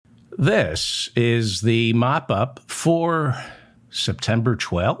This is the mop-up for September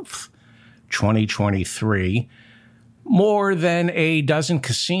 12th, 2023. More than a dozen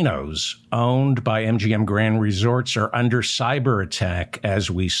casinos owned by MGM Grand Resorts are under cyber attack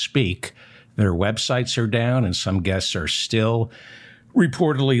as we speak. Their websites are down, and some guests are still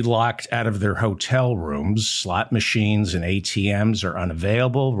reportedly locked out of their hotel rooms. Slot machines and ATMs are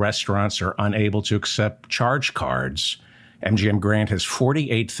unavailable. Restaurants are unable to accept charge cards. MGM Grand has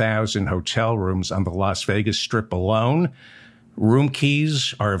 48,000 hotel rooms on the Las Vegas Strip alone. Room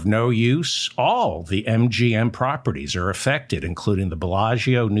keys are of no use. All the MGM properties are affected, including the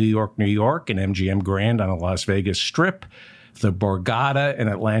Bellagio, New York, and MGM Grand on the Las Vegas Strip, the Borgata in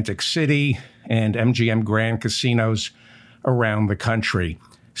Atlantic City, and MGM Grand casinos around the country.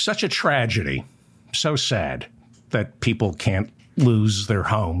 Such a tragedy. So sad that people can't lose their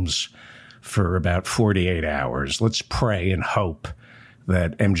homes for about 48 hours. Let's pray and hope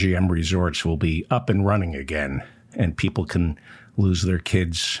that MGM Resorts will be up and running again and people can lose their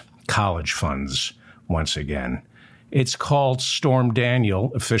kids' college funds once again. It's called Storm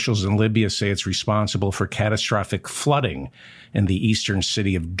Daniel. Officials in Libya say it's responsible for catastrophic flooding in the eastern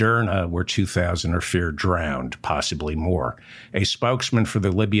city of Derna, where 2,000 are feared drowned, possibly more. A spokesman for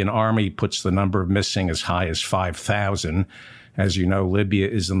the Libyan army puts the number of missing as high as 5,000. As you know, Libya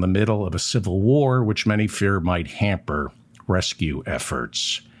is in the middle of a civil war, which many fear might hamper rescue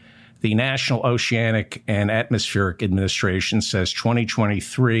efforts. The National Oceanic and Atmospheric Administration says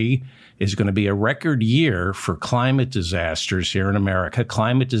 2023 is going to be a record year for climate disasters here in America,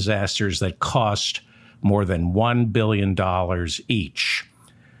 climate disasters that cost more than $1 billion each.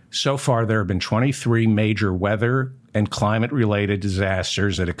 So far, there have been 23 major weather and climate-related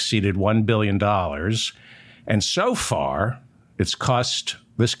disasters that exceeded $1 billion. And so far, it's cost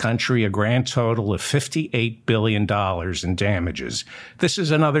this country a grand total of $58 billion in damages. This is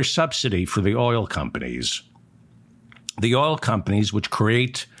another subsidy for the oil companies. The oil companies, which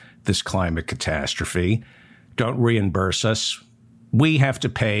create this climate catastrophe, don't reimburse us. We have to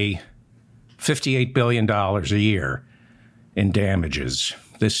pay $58 billion a year in damages.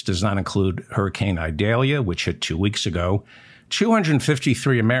 This does not include Hurricane Idalia, which hit 2 weeks ago.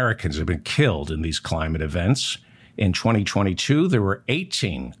 253 Americans have been killed in these climate events. In 2022, there were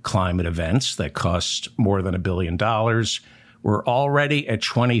 18 climate events that cost more than $1 billion. We're already at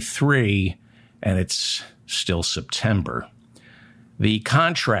 23, and it's still September. The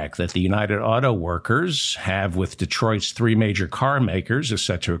contract that the United Auto Workers have with Detroit's three major car makers is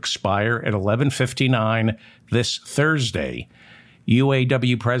set to expire at 11:59 this Thursday.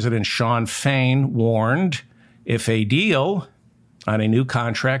 UAW President Shawn Fain warned if a deal on a new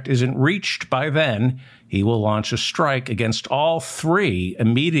contract isn't reached by then, he will launch a strike against all three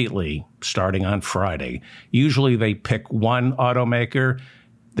immediately, starting on Friday. Usually they pick one automaker.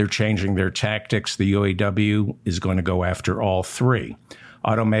 They're changing their tactics. The UAW is going to go after all three.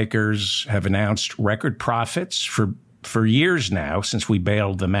 Automakers have announced record profits for years now, since we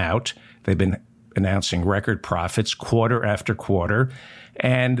bailed them out. They've been announcing record profits quarter after quarter.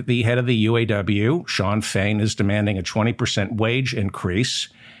 And the head of the UAW, Shawn Fain, is demanding a 20% wage increase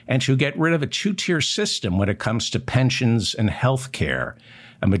and to get rid of a two-tier system when it comes to pensions and health care.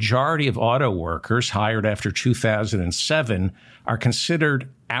 A majority of auto workers hired after 2007 are considered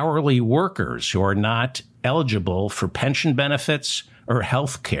hourly workers who are not eligible for pension benefits or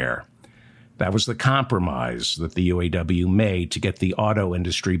health care. That was the compromise that the UAW made to get the auto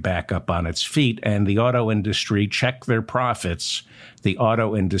industry back up on its feet. And the auto industry checked their profits. The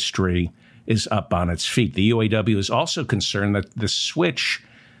auto industry is up on its feet. The UAW is also concerned that the switch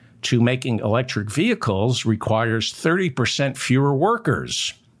to making electric vehicles requires 30% fewer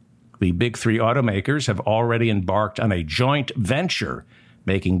workers. The big three automakers have already embarked on a joint venture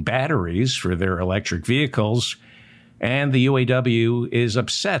making batteries for their electric vehicles. And the UAW is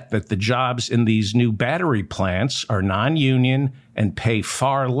upset that the jobs in these new battery plants are non-union and pay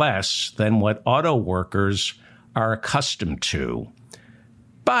far less than what auto workers are accustomed to.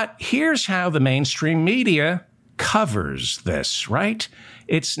 But here's how the mainstream media covers this, right?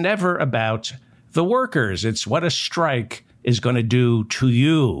 It's never about the workers. It's what a strike is going to do to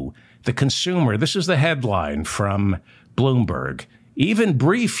you, the consumer. This is the headline from Bloomberg. Even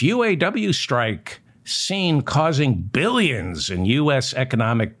brief UAW strike seen causing billions in U.S.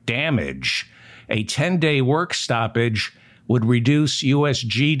 economic damage. A 10-day work stoppage would reduce U.S.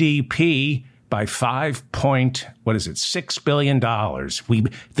 GDP by $6 billion.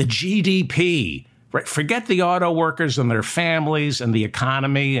 The GDP, right? Forget the auto workers and their families and the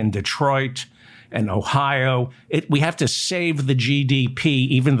economy in Detroit and Ohio. We have to save the GDP,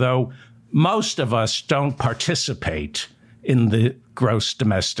 even though most of us don't participate in the gross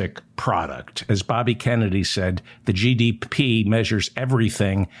domestic product. As Bobby Kennedy said, the GDP measures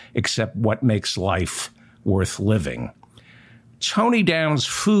everything except what makes life worth living. Tony Downs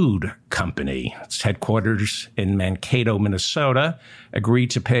Food Company, its headquarters in Mankato, Minnesota,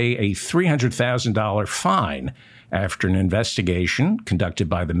 agreed to pay a $300,000 fine after an investigation conducted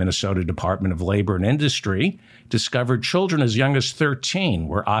by the Minnesota Department of Labor and Industry discovered children as young as 13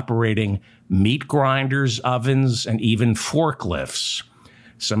 were operating meat grinders, ovens, and even forklifts.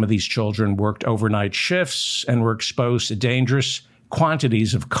 Some of these children worked overnight shifts and were exposed to dangerous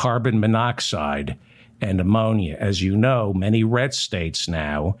quantities of carbon monoxide and ammonia. As you know, many red states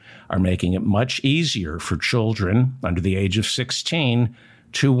now are making it much easier for children under the age of 16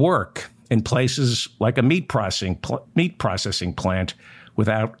 to work in places like a meat processing plant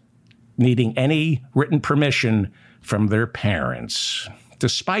without needing any written permission from their parents.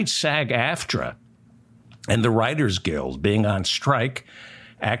 Despite SAG-AFTRA and the Writers Guild being on strike,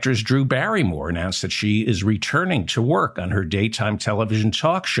 actress Drew Barrymore announced that she is returning to work on her daytime television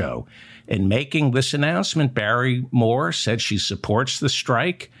talk show. In making this announcement, Barrymore said she supports the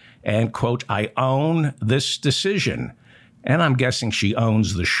strike and, quote, "I own this decision." And I'm guessing she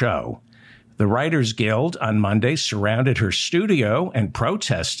owns the show. The Writers Guild on Monday surrounded her studio and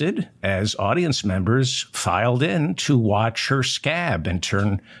protested as audience members filed in to watch her scab and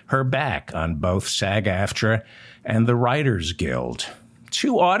turn her back on both SAG-AFTRA and the Writers Guild.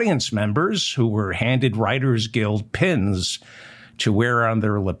 Two audience members who were handed Writers Guild pins to wear on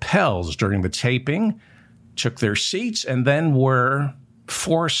their lapels during the taping took their seats and then were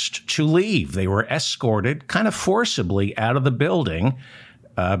forced to leave. They were escorted kind of forcibly out of the building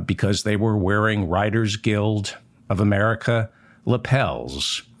because they were wearing Writers Guild of America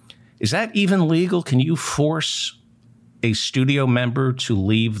lapels. Is that even legal? Can you force a studio member to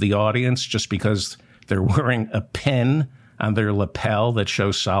leave the audience just because they're wearing a pin on their lapel that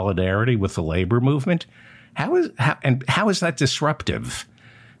shows solidarity with the labor movement? How is that disruptive?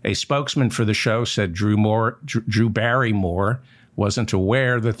 A spokesman for the show said Drew Barrymore wasn't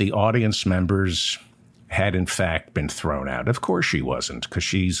aware that the audience members had in fact been thrown out. Of course she wasn't, because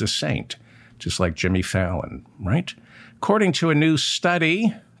she's a saint, just like Jimmy Fallon, right? According to a new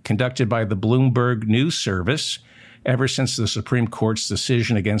study conducted by the Bloomberg News Service, ever since the Supreme Court's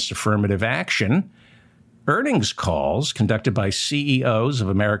decision against affirmative action, earnings calls conducted by CEOs of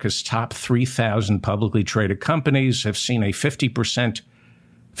America's top 3,000 publicly traded companies have seen a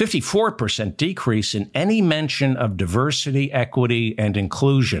 54% decrease in any mention of diversity, equity, and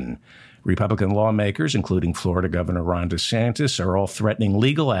inclusion. Republican lawmakers, including Florida Governor Ron DeSantis, are all threatening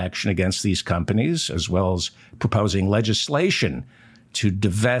legal action against these companies, as well as proposing legislation to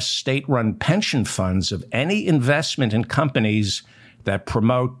divest state-run pension funds of any investment in companies that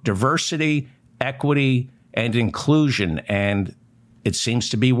promote diversity, equity, and inclusion. And it seems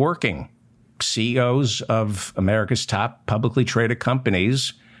to be working. CEOs of America's top publicly traded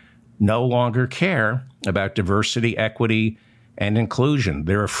companies no longer care about diversity, equity, and inclusion.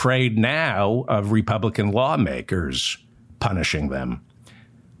 They're afraid now of Republican lawmakers punishing them.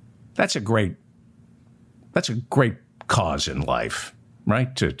 That's a great cause in life,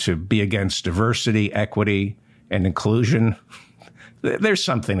 right? To be against diversity, equity, and inclusion. There's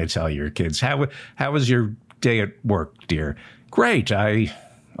something to tell your kids. How was your day at work, dear? Great. I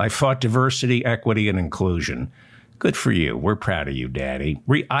fought diversity, equity, and inclusion. Good for you. We're proud of you, Daddy.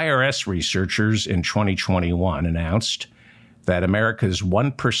 IRS researchers in 2021 announced that America's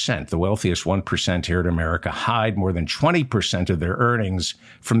 1%, the wealthiest 1% here in America, hide more than 20% of their earnings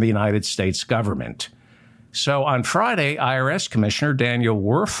from the United States government. So on Friday, IRS Commissioner Daniel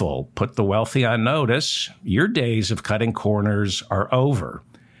Werfel put the wealthy on notice. Your days of cutting corners are over.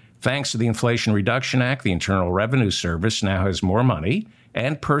 Thanks to the Inflation Reduction Act, the Internal Revenue Service now has more money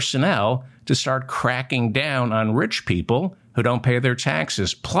and personnel to start cracking down on rich people who don't pay their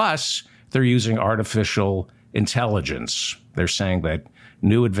taxes. Plus, they're using artificial intelligence. They're saying that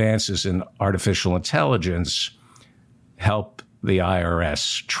new advances in artificial intelligence help the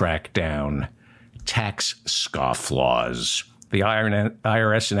IRS track down tax scofflaws. The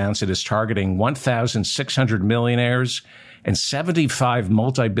IRS announced it is targeting 1,600 millionaires and 75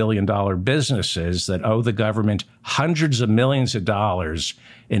 multi-billion-dollar businesses that owe the government hundreds of millions of dollars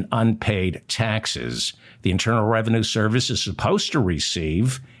in unpaid taxes. The Internal Revenue Service is supposed to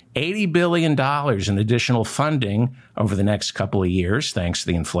receive $80 billion in additional funding over the next couple of years, thanks to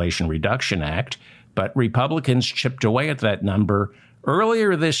the Inflation Reduction Act. But Republicans chipped away at that number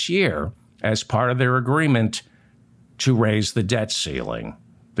earlier this year as part of their agreement to raise the debt ceiling.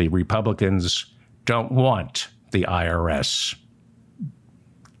 The Republicans don't want the IRS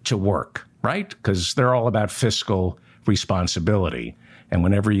to work, right? Because they're all about fiscal responsibility. And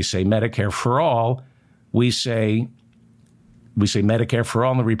whenever you say Medicare for all, we say Medicare for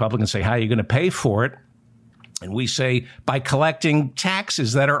all, and the Republicans say, how are you going to pay for it? And we say, by collecting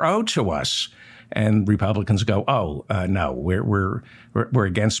taxes that are owed to us. And Republicans go, no, we're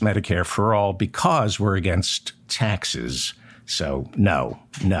against Medicare for all because we're against taxes. So no,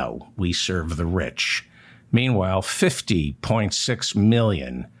 we serve the rich. Meanwhile, 50.6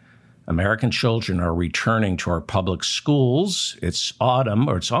 million American children are returning to our public schools. It's autumn,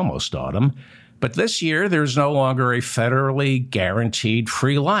 or it's almost autumn. But this year, there's no longer a federally guaranteed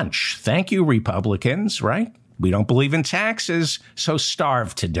free lunch. Thank you, Republicans, right? We don't believe in taxes, so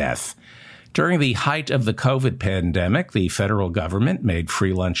starve to death. During the height of the COVID pandemic, the federal government made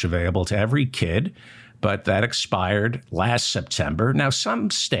free lunch available to every kid, but that expired last September. Now,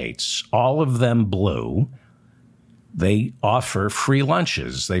 some states, all of them blue, they offer free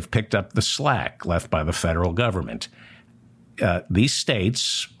lunches. They've picked up the slack left by the federal government. These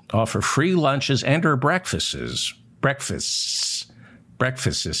states offer free lunches and or breakfasts,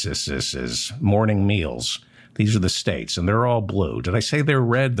 morning meals. These are the states, and they're all blue. Did I say they're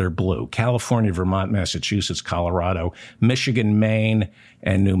red? They're blue. California, Vermont, Massachusetts, Colorado, Michigan, Maine,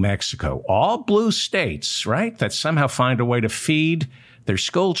 and New Mexico. All blue states, right, that somehow find a way to feed their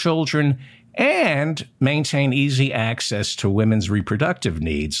school children and maintain easy access to women's reproductive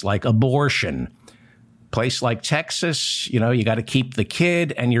needs like abortion. Place like Texas, you got to keep the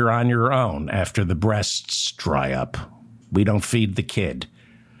kid and you're on your own after the breasts dry up. We don't feed the kid.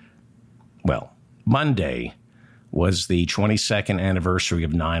 Well, Monday was the 22nd anniversary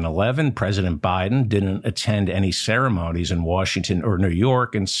of 9/11. President Biden didn't attend any ceremonies in Washington or New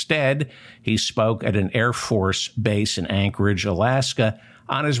York. Instead, he spoke at an Air Force base in Anchorage, Alaska,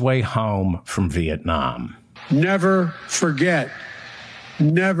 on his way home from Vietnam. Never forget.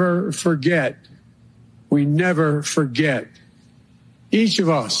 Never forget. We never forget. Each of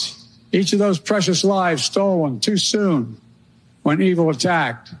us, each of those precious lives stolen too soon when evil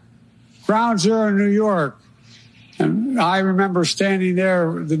attacked. Ground Zero in New York. And I remember standing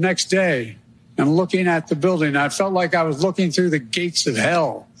there the next day and looking at the building. I felt like I was looking through the gates of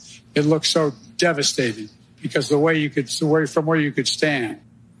hell. It looked so devastating because from where you could stand.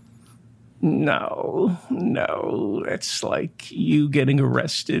 No, it's like you getting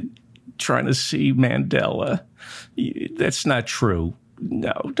arrested trying to see Mandela. That's not true.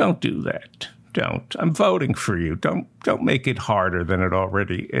 No, don't do that. Don't. I'm voting for you. Don't make it harder than it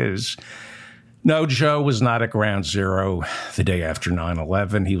already is. No, Joe was not at Ground Zero the day after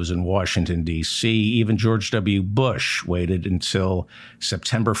 9/11. He was in Washington, D.C. Even George W. Bush waited until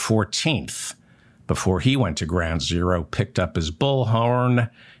September 14th before he went to Ground Zero, picked up his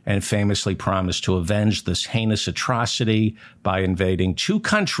bullhorn, and famously promised to avenge this heinous atrocity by invading two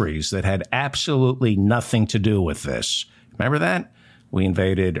countries that had absolutely nothing to do with this. Remember that? We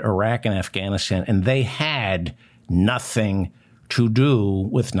invaded Iraq and Afghanistan, and they had nothing to do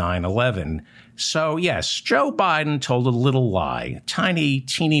with 9/11. So, yes, Joe Biden told a little lie, tiny,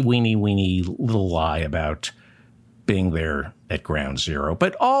 teeny, weeny little lie about being there at Ground Zero.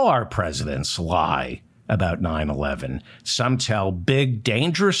 But all our presidents lie about 9/11. Some tell big,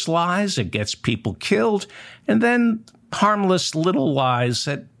 dangerous lies that gets people killed, and then harmless little lies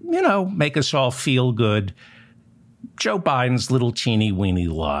that, make us all feel good. Joe Biden's little teeny weeny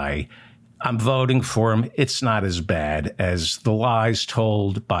lie, I'm voting for him. It's not as bad as the lies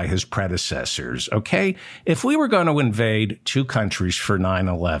told by his predecessors, okay? If we were going to invade two countries for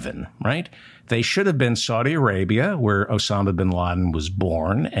 9/11, right, they should have been Saudi Arabia, where Osama bin Laden was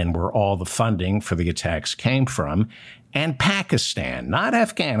born and where all the funding for the attacks came from, and Pakistan, not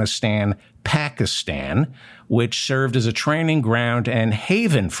Afghanistan, Pakistan, which served as a training ground and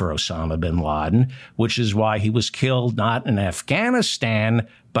haven for Osama bin Laden, which is why he was killed not in Afghanistan,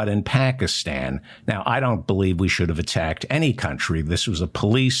 but in Pakistan. Now, I don't believe we should have attacked any country. This was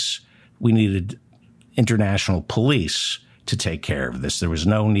we needed international police to take care of this. There was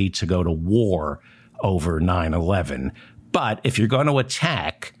no need to go to war over 9/11. But if you're going to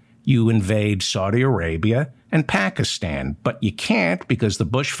attack, you invade Saudi Arabia and Pakistan. But you can't because the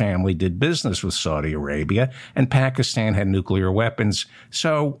Bush family did business with Saudi Arabia and Pakistan had nuclear weapons.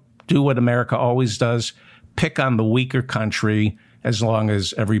 So do what America always does, pick on the weaker country as long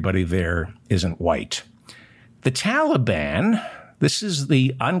as everybody there isn't white. The Taliban, this is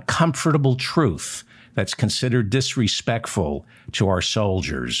the uncomfortable truth that's considered disrespectful to our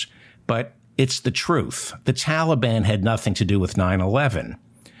soldiers, but it's the truth. The Taliban had nothing to do with 9/11.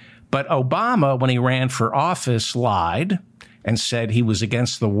 But Obama, when he ran for office, lied and said he was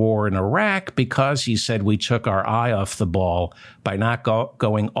against the war in Iraq because he said we took our eye off the ball by not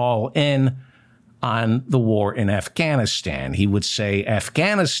going all in on the war in Afghanistan. He would say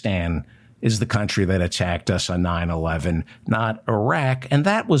Afghanistan is the country that attacked us on 9/11, not Iraq. And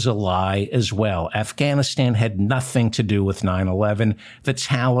that was a lie as well. Afghanistan had nothing to do with 9/11. The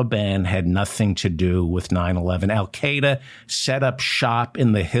Taliban had nothing to do with 9/11. Al-Qaeda set up shop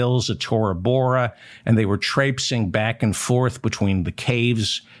in the hills of Tora Bora, and they were traipsing back and forth between the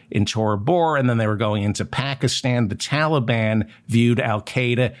caves in Tora Bora, and then they were going into Pakistan. The Taliban viewed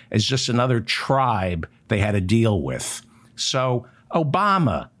Al-Qaeda as just another tribe they had to deal with. So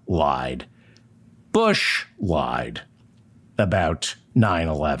Obama lied. Bush lied about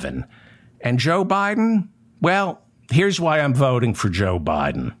 9/11. And Joe Biden, well, here's why I'm voting for Joe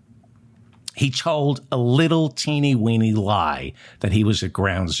Biden. He told a little teeny weeny lie that he was at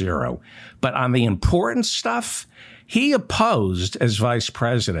ground zero. But on the important stuff, he opposed, as vice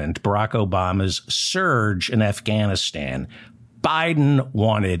president, Barack Obama's surge in Afghanistan. Biden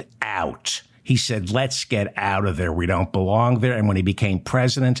wanted out. He said, let's get out of there. We don't belong there. And when he became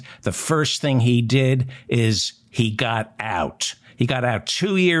president, the first thing he did is he got out. He got out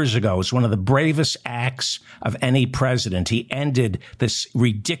 2 years ago. It's one of the bravest acts of any president. He ended this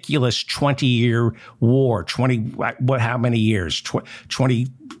ridiculous 20-year war, how many years?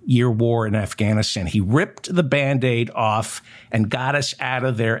 20-year war in Afghanistan. He ripped the Band-Aid off and got us out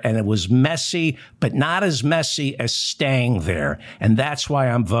of there. And it was messy, but not as messy as staying there. And that's why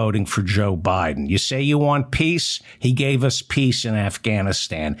I'm voting for Joe Biden. You say you want peace? He gave us peace in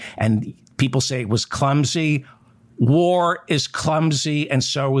Afghanistan. And people say it was clumsy. War is clumsy, and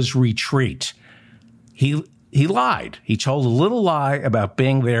so is retreat. He lied. He told a little lie about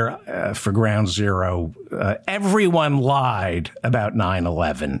being there for ground zero. Everyone lied about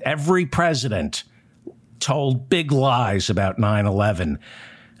 9/11. Every president told big lies about 9/11.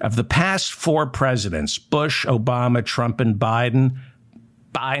 Of the past 4 presidents, Bush, Obama, Trump, and Biden,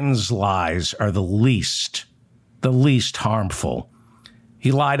 Biden's lies are the least harmful.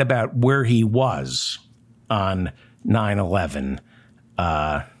 He lied about where he was on 9/11.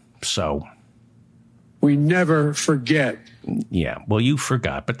 So we never forget. Yeah, well, you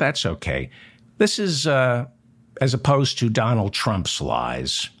forgot, but that's okay. This is as opposed to Donald Trump's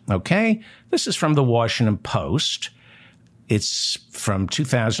lies, okay? This is from the Washington Post. It's from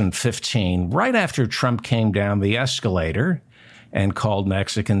 2015, right after Trump came down the escalator and called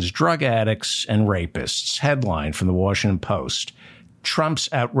Mexicans drug addicts and rapists. Headline from the Washington Post: Trump's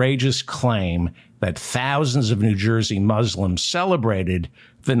outrageous claim that thousands of New Jersey Muslims celebrated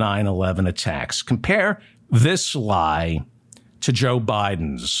the 9/11 attacks. Compare this lie to Joe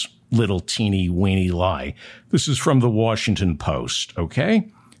Biden's little teeny weeny lie. This is from the Washington Post, okay?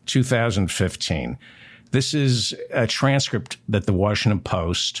 2015. This is a transcript that the Washington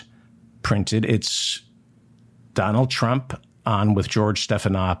Post printed. It's Donald Trump on with George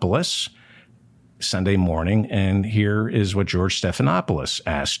Stephanopoulos Sunday morning, and here is what George Stephanopoulos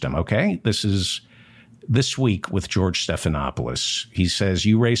asked him, okay? This is This Week with George Stephanopoulos. He says,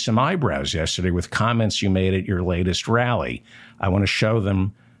 you raised some eyebrows yesterday with comments you made at your latest rally. I want to show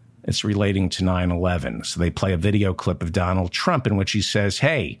them it's relating to 9/11. So they play a video clip of Donald Trump in which he says,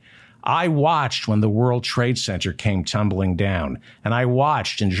 hey, I watched when the World Trade Center came tumbling down, and I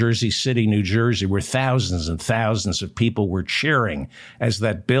watched in Jersey City, New Jersey, where thousands and thousands of people were cheering as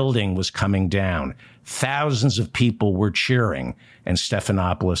that building was coming down. Thousands of people were cheering. And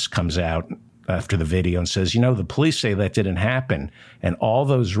Stephanopoulos comes out after the video and says, you know, the police say that didn't happen, and all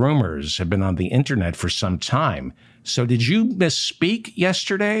those rumors have been on the internet for some time. So did you misspeak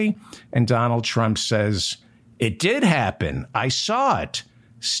yesterday? And Donald Trump says, it did happen. I saw it.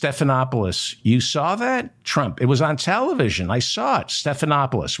 Stephanopoulos, you saw that? Trump, it was on television. I saw it.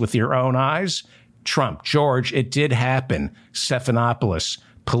 Stephanopoulos, with your own eyes? Trump, George, it did happen. Stephanopoulos,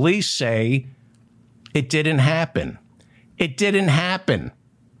 police say it didn't happen. It didn't happen,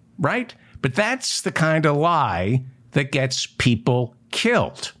 right? But that's the kind of lie that gets people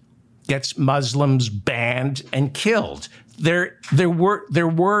killed, gets Muslims banned and killed. There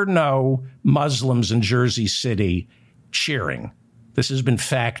were no Muslims in Jersey City cheering. This has been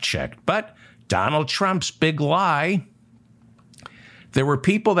fact-checked. But Donald Trump's big lie, there were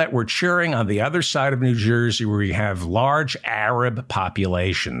people that were cheering on the other side of New Jersey where you have large Arab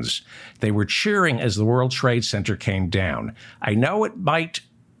populations. They were cheering as the World Trade Center came down. I know it might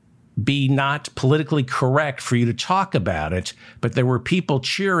be not politically correct for you to talk about it, but there were people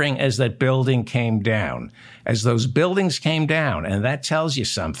cheering as that building came down, as those buildings came down. And that tells you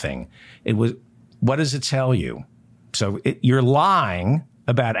something. What does it tell you? So you're lying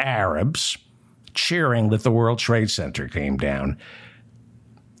about Arabs cheering that the World Trade Center came down.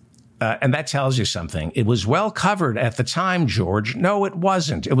 And that tells you something. It was well covered at the time, George. No, it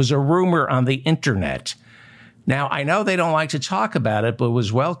wasn't. It was a rumor on the internet. Now, I know they don't like to talk about it, but it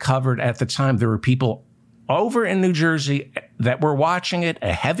was well covered at the time. There were people over in New Jersey that were watching it,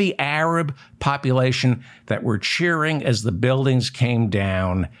 a heavy Arab population that were cheering as the buildings came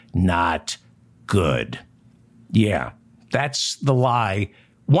down. Not good. Yeah, that's the lie,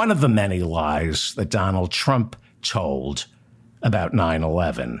 one of the many lies that Donald Trump told about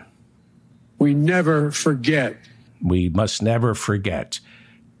 9/11. We never forget. We must never forget.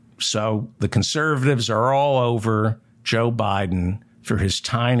 So the conservatives are all over Joe Biden for his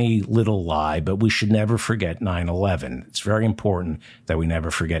tiny little lie, but we should never forget 9/11. It's very important that we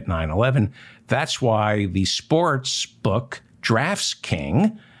never forget 9/11. That's why the sports book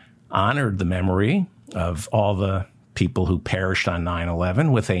DraftKings honored the memory of all the people who perished on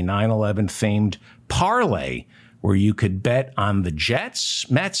 9/11 with a 9/11 themed parlay where you could bet on the Jets,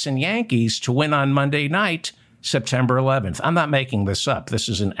 Mets, and Yankees to win on Monday night, September 11th. I'm not making this up. This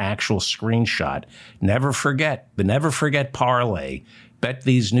is an actual screenshot. Never forget, the Never Forget parlay. Bet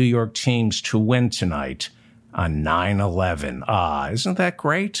these New York teams to win tonight on 9/11. Ah, isn't that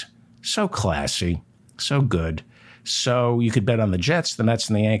great? So classy, so good. So you could bet on the Jets, the Mets,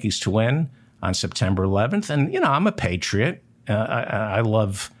 and the Yankees to win on September 11th. And, you know, I'm a patriot. I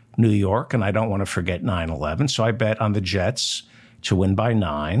love New York, and I don't want to forget 9/11. So I bet on the Jets to win by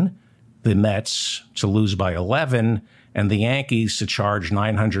 9, the Mets to lose by 11, and the Yankees to charge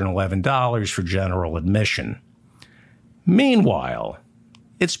 $911 for general admission. Meanwhile,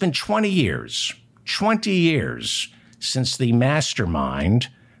 it's been 20 years since the mastermind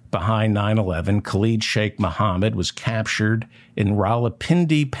behind 9/11, Khalid Sheikh Mohammed, was captured in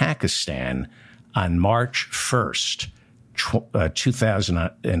Rawalpindi, Pakistan on March 1st,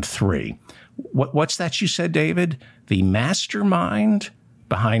 2003. What's that you said, David? The mastermind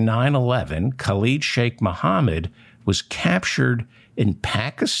behind 9/11, Khalid Sheikh Mohammed, was captured in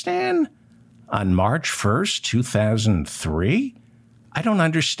Pakistan on March 1st, 2003? I don't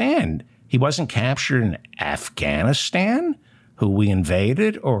understand. He wasn't captured in Afghanistan, who we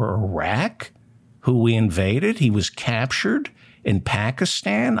invaded, or Iraq, who we invaded. He was captured in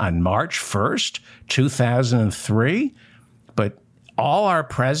Pakistan on March 1st, 2003. But all our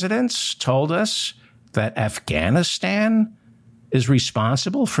presidents told us that Afghanistan is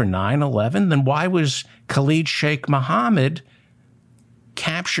responsible for 9/11. Then why was Khalid Sheikh Mohammed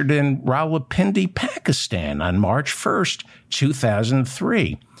captured in Rawalpindi, Pakistan on March 1st,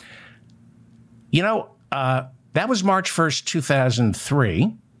 2003? You know, that was March 1st,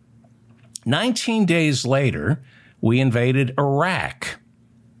 2003. 19 days later, we invaded Iraq.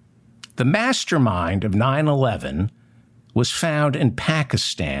 The mastermind of 9/11 was found in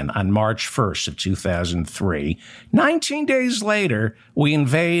Pakistan on March 1st of 2003. 19 days later, we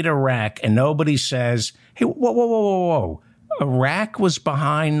invade Iraq, and nobody says, hey, whoa. Iraq was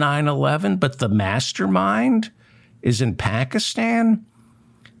behind 9/11, but the mastermind is in Pakistan?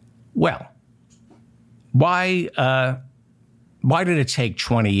 Well, why did it take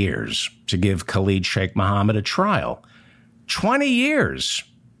 20 years to give Khalid Sheikh Mohammed a trial? 20 years.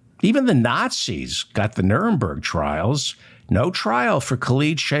 Even the Nazis got the Nuremberg trials. No trial for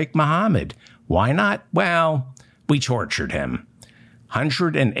Khalid Sheikh Mohammed. Why not? Well, we tortured him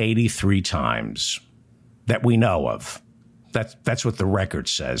 183 times that we know of. That's what the record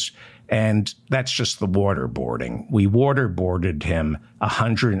says. And that's just the waterboarding. We waterboarded him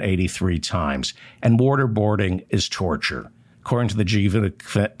 183 times. And waterboarding is torture. According to the Geneva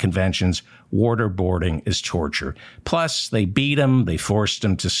Conventions, waterboarding is torture. Plus, they beat him, they forced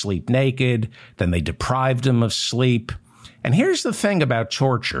him to sleep naked, then they deprived him of sleep. And here's the thing about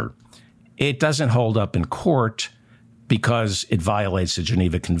torture. It doesn't hold up in court because it violates the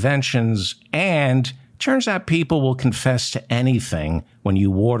Geneva Conventions, and turns out people will confess to anything when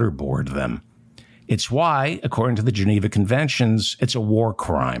you waterboard them. It's why, according to the Geneva Conventions, it's a war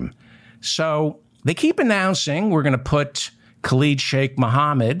crime. So they keep announcing we're going to put Khalid Sheikh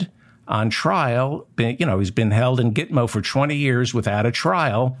Mohammed on trial. You know, he's been held in Gitmo for 20 years without a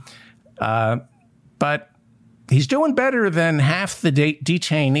trial. But he's doing better than half the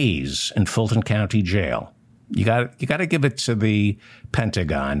detainees in Fulton County Jail. You got to give it to the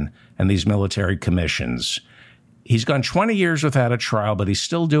Pentagon and these military commissions. He's gone 20 years without a trial, but he's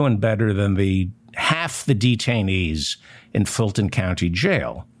still doing better than the half the detainees in Fulton County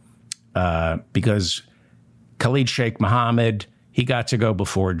Jail. Because Khalid Sheikh Mohammed, he got to go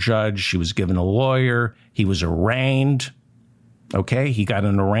before a judge. He was given a lawyer. He was arraigned. Okay, he got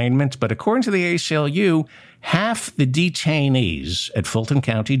an arraignment. But according to the ACLU, half the detainees at Fulton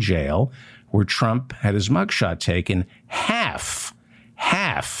County Jail, where Trump had his mugshot taken, half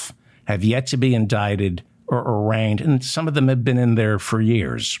have yet to be indicted or arraigned, and some of them have been in there for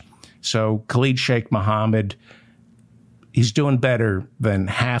years. So Khalid Sheikh Mohammed, he's doing better than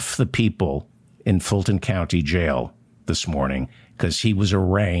half the people in Fulton County Jail this morning because he was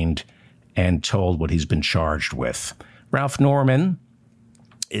arraigned and told what he's been charged with. Ralph Norman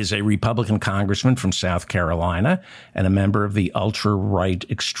is a Republican congressman from South Carolina and a member of the ultra-right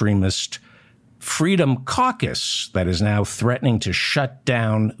extremist Freedom Caucus that is now threatening to shut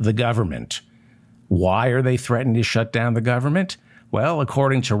down the government. Why are they threatening to shut down the government? Well,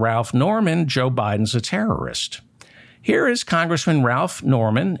 according to Ralph Norman, Joe Biden's a terrorist. Here is Congressman Ralph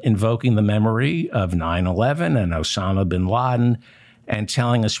Norman invoking the memory of 9/11 and Osama bin Laden and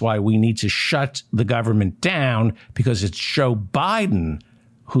telling us why we need to shut the government down because it's Joe Biden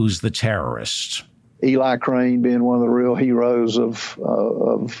who's the terrorist. Eli Crane being one of the real heroes of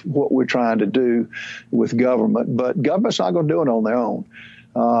what we're trying to do with government. But government's not going to do it on their own.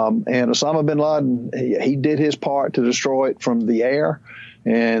 And Osama bin Laden, he did his part to destroy it from the air,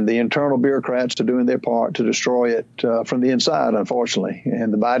 and the internal bureaucrats are doing their part to destroy it from the inside, unfortunately.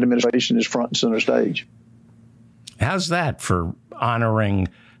 And the Biden administration is front and center stage. How's that for honoring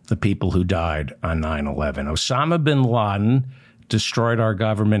the people who died on 9/11? Osama bin Laden destroyed our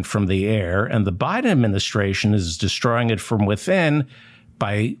government from the air, and the Biden administration is destroying it from within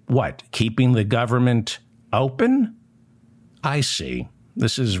by what? Keeping the government open? I see.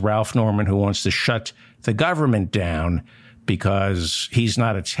 This is Ralph Norman who wants to shut the government down because he's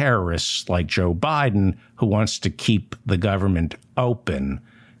not a terrorist like Joe Biden who wants to keep the government open.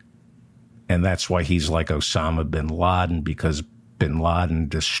 And that's why he's like Osama bin Laden, because bin Laden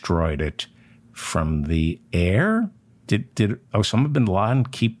destroyed it from the air. Did Osama bin Laden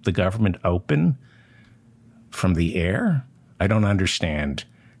keep the government open from the air? I don't understand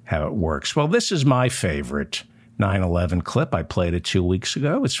how it works. Well, this is my favorite 9/11 clip. I played it 2 weeks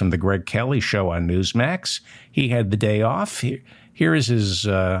ago. It's from the Greg Kelly Show on Newsmax. He had the day off. Here is his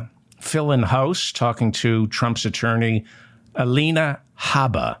fill-in host talking to Trump's attorney, Alina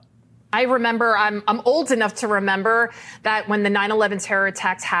Habba. I remember, I'm old enough to remember that when the 9/11 terror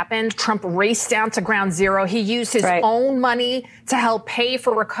attacks happened, Trump raced down to ground zero. He used his own money to help pay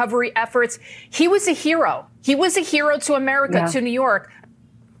for recovery efforts. He was a hero. He was a hero to America, to New York.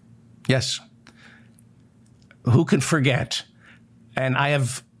 Yes. Who can forget? And I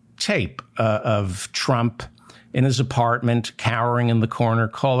have tape of Trump in his apartment, cowering in the corner,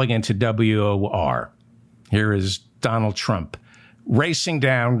 calling into WOR. Here is Donald Trump racing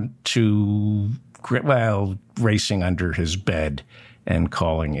down to, racing under his bed and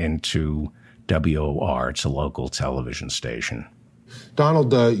calling into WOR. It's a local television station.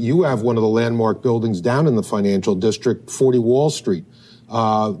 Donald, you have one of the landmark buildings down in the financial district, 40 Wall Street.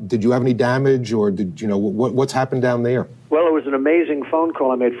 Did you have any damage, or did you know what's happened down there? Well, it was an amazing phone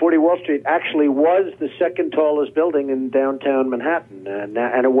call I made. 40 Wall Street actually was the second tallest building in downtown Manhattan,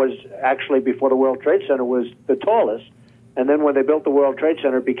 and it was actually, before the World Trade Center, was the tallest. And then when they built the World Trade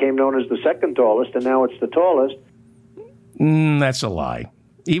Center, it became known as the second tallest, and now it's the tallest. That's a lie.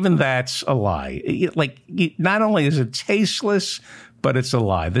 Even that's a lie. Not only is it tasteless, but it's a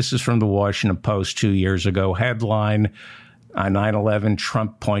lie. This is from the Washington Post 2 years ago. Headline: on 9/11,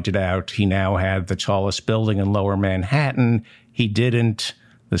 Trump pointed out he now had the tallest building in Lower Manhattan. He didn't.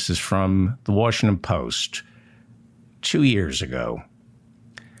 This is from the Washington Post 2 years ago.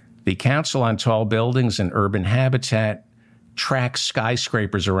 The Council on Tall Buildings and Urban Habitat tracks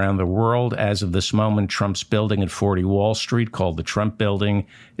skyscrapers around the world. As of this moment, Trump's building at 40 Wall Street, called the Trump Building,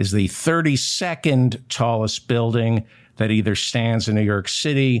 is the 32nd tallest building that either stands in New York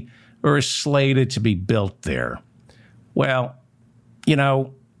City or is slated to be built there. Well,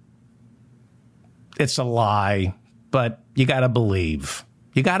 it's a lie, but you got to believe.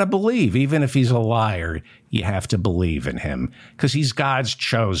 You got to believe. Even if he's a liar, you have to believe in him because he's God's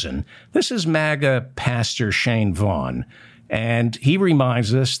chosen. This is MAGA Pastor Shane Vaughn, and he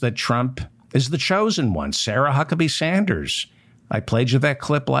reminds us that Trump is the chosen one. Sarah Huckabee Sanders. I played you that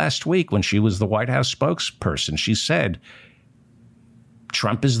clip last week when she was the White House spokesperson. She said,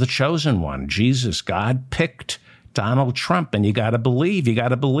 Trump is the chosen one. Jesus, God picked Donald Trump, and you got to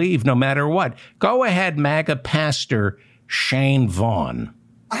believe no matter what. Go ahead, MAGA Pastor Shane Vaughn.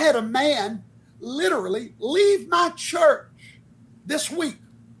 I had a man literally leave my church this week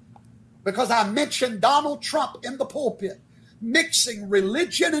because I mentioned Donald Trump in the pulpit, mixing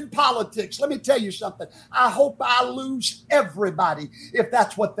religion and politics. Let me tell you something. I hope I lose everybody if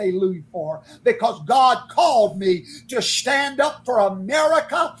that's what they lose for, because God called me to stand up for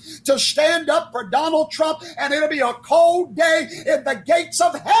America, to stand up for Donald Trump, and it'll be a cold day in the gates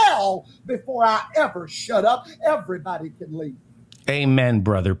of hell before I ever shut up. Everybody can leave. Amen,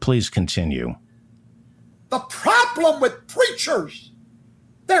 brother. Please continue. The problem with preachers,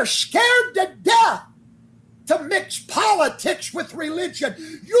 they're scared to death to mix politics with religion.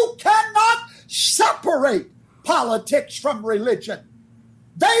 You cannot separate politics from religion.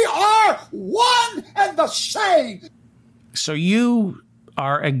 They are one and the same. So you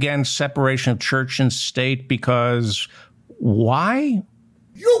are against separation of church and state because why?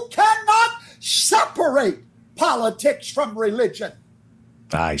 You cannot separate politics from religion.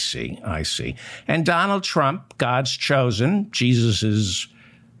 I see. And Donald Trump, God's chosen, Jesus's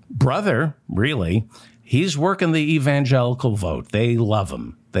brother, really, he's working the evangelical vote. They love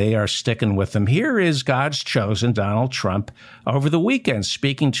him. They are sticking with him. Here is God's chosen, Donald Trump, over the weekend,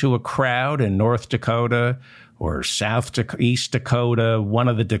 speaking to a crowd in North Dakota or East Dakota, one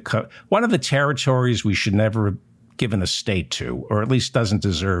of the territories we should never have given a state to, or at least doesn't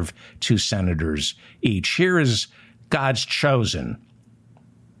deserve 2 senators each. Here is God's chosen.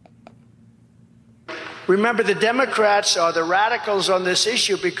 Remember, the Democrats are the radicals on this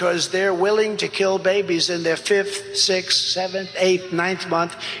issue because they're willing to kill babies in their 5th, 6th, 7th, 8th, 9th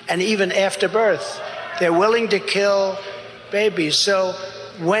month, and even after birth. They're willing to kill babies. So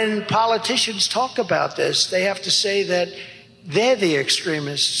when politicians talk about this, they have to say that they're the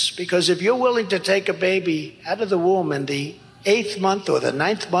extremists, because if you're willing to take a baby out of the womb in the 8th month or the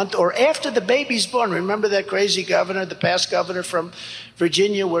 9th month or after the baby's born. Remember that crazy governor, the past governor from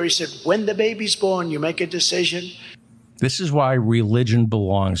Virginia, where he said, when the baby's born, you make a decision. This is why religion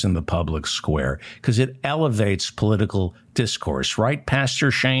belongs in the public square, because it elevates political discourse. Right, Pastor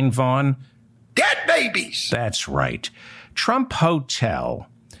Shane Vaughn? Dead babies. That's right. Trump Hotel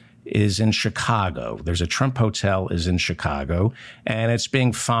is in Chicago. There's a Trump Hotel is in Chicago, and it's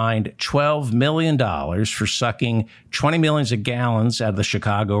being fined $12 million for sucking 20 millions of gallons out of the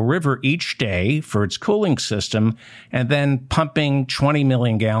Chicago River each day for its cooling system, and then pumping 20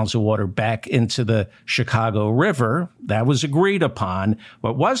 million gallons of water back into the Chicago River. That was agreed upon.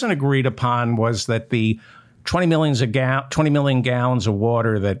 What wasn't agreed upon was that the 20 million gallons of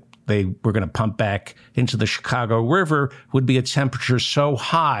water that they were going to pump back into the Chicago River would be a temperature so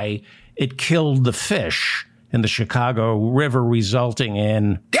high it killed the fish in the Chicago River, resulting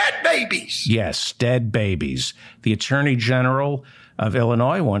in dead babies. Yes, dead babies. The Attorney General of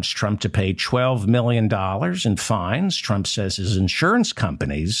Illinois wants Trump to pay $12 million in fines. Trump says his insurance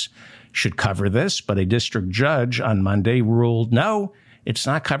companies should cover this, but a district judge on Monday ruled, no, it's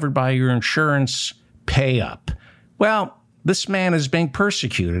not covered by your insurance. Pay up. Well, this man is being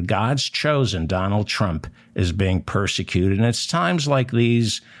persecuted. God's chosen, Donald Trump, is being persecuted. And it's times like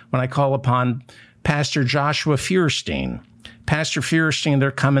these when I call upon Pastor Joshua Feuerstein. Pastor Feuerstein, they're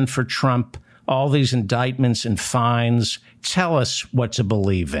coming for Trump. All these indictments and fines. Tell us what to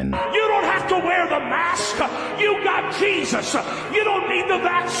believe in. You don't have to wear the mask. You got Jesus. You don't need the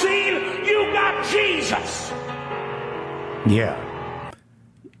vaccine. You got Jesus. Yeah.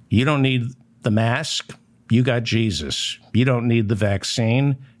 You don't need the mask. You got Jesus. You don't need the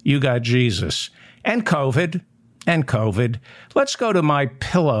vaccine. You got Jesus. And COVID. Let's go to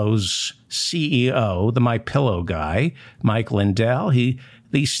MyPillow's CEO, the MyPillow guy, Mike Lindell.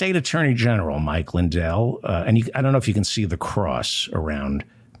 The state attorney general, Mike Lindell, and I don't know if you can see the cross around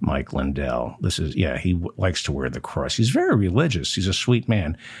Mike Lindell. He likes to wear the cross. He's very religious. He's a sweet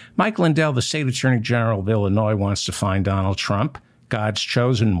man. Mike Lindell, the state attorney general of Illinois, wants to fine Donald Trump, God's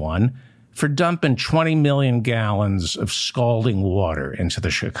chosen one, for dumping 20 million gallons of scalding water into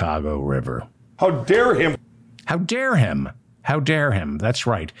the Chicago River. How dare him? How dare him? How dare him? That's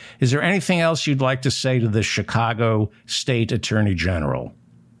right. Is there anything else you'd like to say to the Chicago State Attorney General?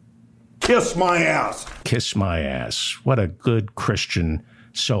 Kiss my ass. Kiss my ass. What a good Christian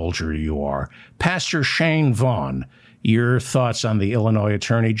soldier you are. Pastor Shane Vaughn, your thoughts on the Illinois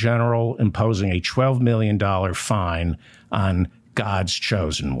Attorney General imposing a $12 million fine on God's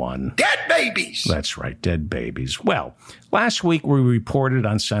chosen one. Dead babies. That's right, dead babies. Well, last week we reported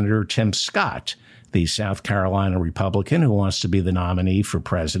on Senator Tim Scott, the South Carolina Republican who wants to be the nominee for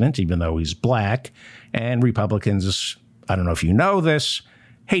president, even though he's black. And Republicans, I don't know if you know this,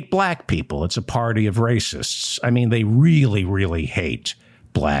 hate black people. It's a party of racists. I mean, they really, really hate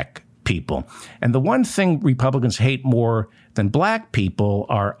black people. And the one thing Republicans hate more than black people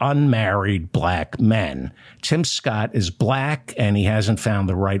are unmarried black men. Tim Scott is black and he hasn't found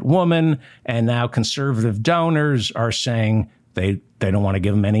the right woman. And now conservative donors are saying they don't want to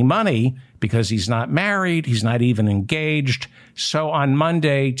give him any money because he's not married. He's not even engaged. So on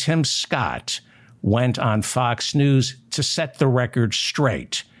Monday, Tim Scott went on Fox News to set the record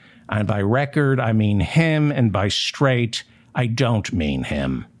straight. And by record, I mean him. And by straight, I don't mean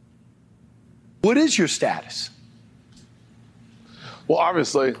him. What is your status? Well,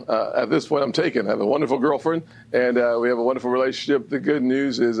 obviously, at this point, I'm taken. I have a wonderful girlfriend, and we have a wonderful relationship. The good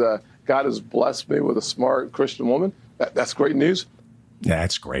news is God has blessed me with a smart Christian woman. That's great news.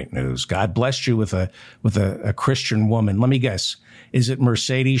 That's great news. God blessed you with a Christian woman. Let me guess. Is it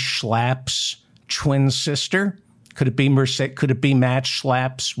Mercedes Schlapp's twin sister? Could it be Matt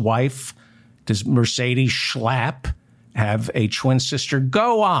Schlapp's wife? Does Mercedes Schlapp have a twin sister?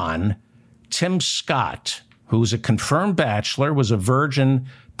 Go on. Tim Scott, who's a confirmed bachelor, was a virgin,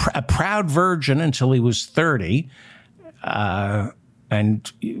 a proud virgin until he was 30.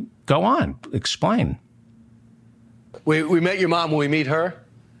 And go on. Explain. We met your mom. Will we meet her?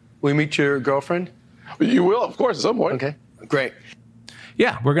 Will we meet your girlfriend? You will, of course, at some point. Okay, great.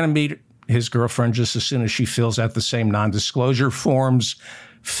 Yeah, we're going to meet his girlfriend just as soon as she fills out the same non-disclosure forms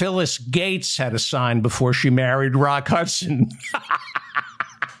Phyllis Gates had to sign before she married Rock Hudson.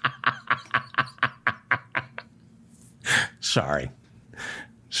 Sorry.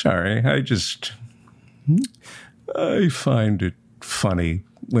 I find it funny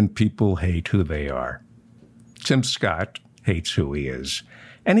when people hate who they are. Tim Scott hates who he is,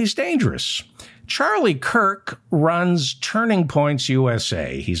 and he's dangerous. Charlie Kirk runs Turning Points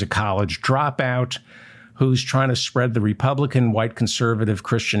USA. He's a college dropout who's trying to spread the Republican, white conservative,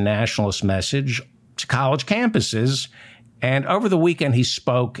 Christian nationalist message to college campuses. And over the weekend, he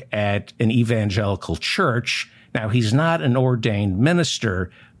spoke at an evangelical church. Now, he's not an ordained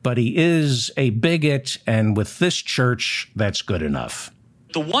minister, but he is a bigot. And with this church, that's good enough.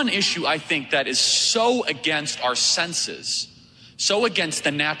 The one issue I think that is so against our senses, so against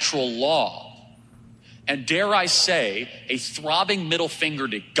the natural law, and dare I say, a throbbing middle finger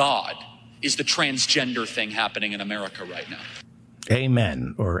to God, is the transgender thing happening in America right now.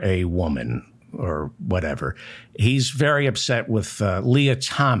 Amen, or a woman, or whatever. He's very upset with Leah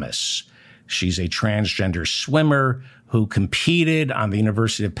Thomas. She's a transgender swimmer who competed on the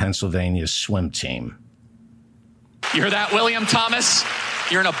University of Pennsylvania's swim team. You hear that, William Thomas?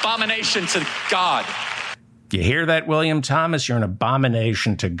 You're an abomination to God. You hear that, William Thomas? You're an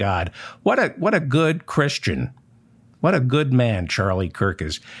abomination to God. What a good Christian. What a good man Charlie Kirk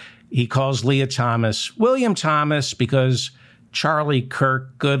is. He calls Leah Thomas William Thomas because Charlie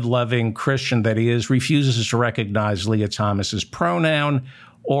Kirk, good, loving Christian that he is, refuses to recognize Leah Thomas's pronoun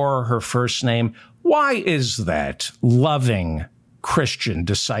or her first name. Why is that, loving Christian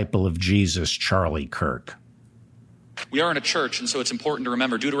disciple of Jesus, Charlie Kirk? We are in a church, and so it's important to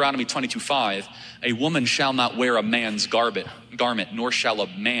remember Deuteronomy 22:5, a woman shall not wear a man's garment, nor shall a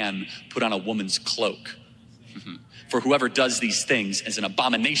man put on a woman's cloak. For whoever does these things is an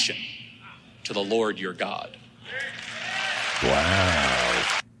abomination to the Lord your God.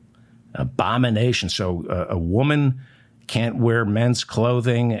 Wow. Abomination. So a woman can't wear men's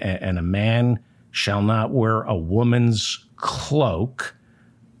clothing, and a man shall not wear a woman's cloak.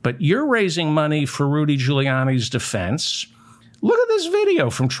 But you're raising money for Rudy Giuliani's defense. Look at this video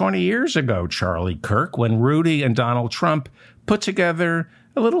from 20 years ago, Charlie Kirk, when Rudy and Donald Trump put together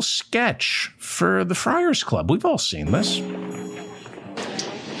a little sketch for the Friars Club. We've all seen this.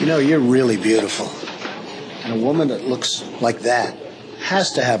 You know, you're really beautiful. And a woman that looks like that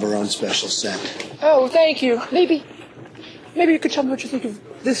has to have her own special scent. Oh, thank you. Maybe you could tell me what you think of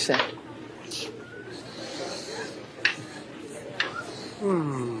this scent.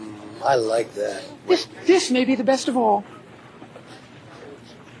 I like that. This may be the best of all.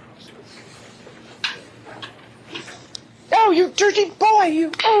 Oh, you dirty boy,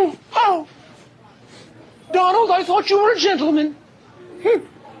 you. Oh. Donald, I thought you were a gentleman.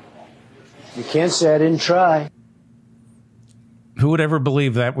 You can't say I didn't try. Who would ever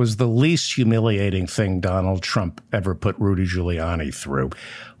believe that was the least humiliating thing Donald Trump ever put Rudy Giuliani through?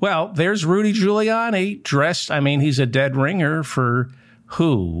 Well, there's Rudy Giuliani dressed. I mean, he's a dead ringer for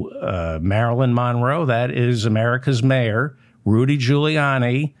who? Marilyn Monroe. That is America's mayor. Rudy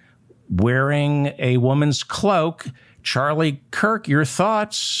Giuliani wearing a woman's cloak. Charlie Kirk, your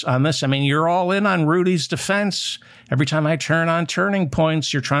thoughts on this? I mean, you're all in on Rudy's defense. Every time I turn on Turning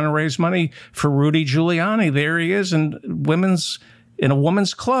Points, you're trying to raise money for Rudy Giuliani. There he is in a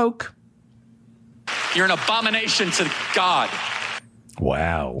woman's cloak. You're an abomination to God.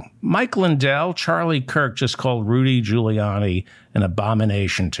 Wow. Mike Lindell, Charlie Kirk just called Rudy Giuliani an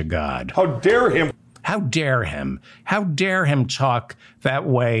abomination to God. How dare him? How dare him? How dare him talk that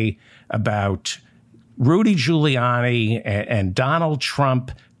way about Rudy Giuliani and Donald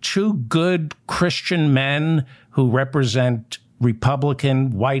Trump, two good Christian men who represent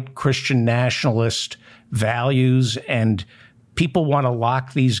Republican, white Christian nationalist values, and people want to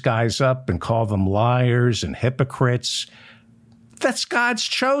lock these guys up and call them liars and hypocrites. That's God's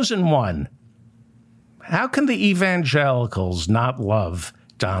chosen one. How can the evangelicals not love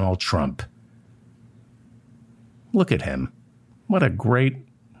Donald Trump? Look at him. What a great...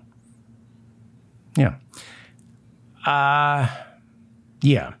 Yeah.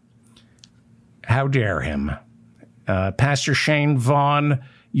 Yeah. How dare him? Pastor Shane Vaughn,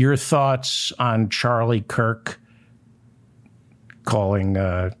 your thoughts on Charlie Kirk calling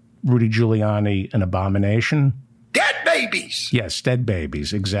Rudy Giuliani an abomination? Dead babies! Yes, dead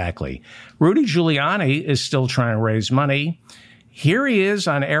babies, exactly. Rudy Giuliani is still trying to raise money. Here he is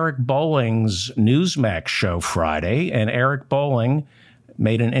on Eric Bolling's Newsmax show Friday, and Eric Bolling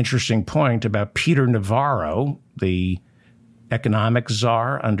made an interesting point about Peter Navarro, the economic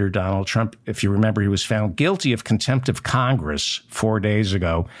czar under Donald Trump. If you remember, he was found guilty of contempt of Congress 4 days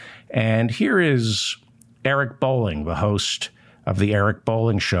ago. And here is Eric Bolling, the host of the Eric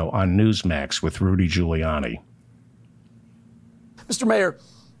Bolling Show on Newsmax with Rudy Giuliani. Mr. Mayor,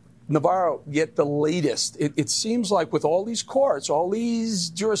 Navarro, yet the latest. It seems like with all these courts, all these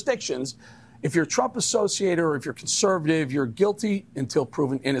jurisdictions, if you're a Trump associator or if you're conservative, you're guilty until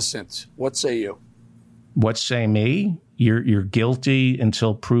proven innocent. What say you? What say me? You're guilty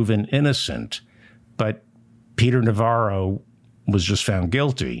until proven innocent. But Peter Navarro was just found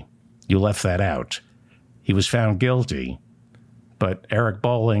guilty. You left that out. He was found guilty. But Eric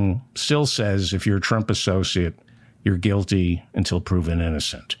Bolling still says if you're a Trump associate, you're guilty until proven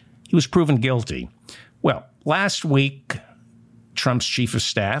innocent. He was proven guilty. Well, last week, Trump's chief of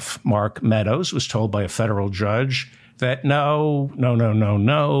staff, Mark Meadows, was told by a federal judge that no,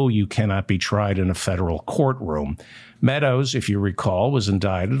 you cannot be tried in a federal courtroom. Meadows, if you recall, was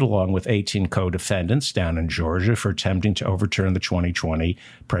indicted along with 18 co-defendants down in Georgia for attempting to overturn the 2020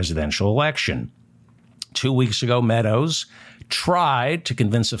 presidential election. 2 weeks ago, Meadows tried to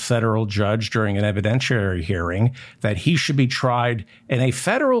convince a federal judge during an evidentiary hearing that he should be tried in a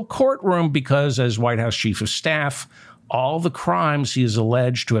federal courtroom because, as White House chief of staff, all the crimes he is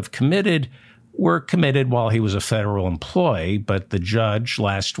alleged to have committed were committed while he was a federal employee. But the judge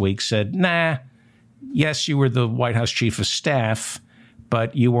last week said, nah, yes, you were the White House chief of staff,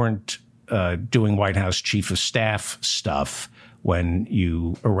 but you weren't doing White House chief of staff stuff when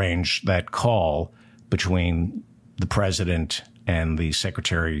you arranged that call between the president and the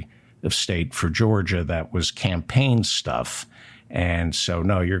Secretary of State for Georgia. That was campaign stuff. And so,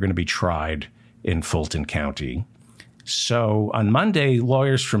 no, you're going to be tried in Fulton County. So on Monday,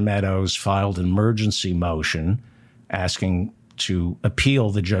 lawyers for Meadows filed an emergency motion asking to appeal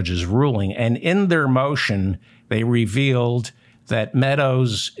the judge's ruling. And in their motion, they revealed that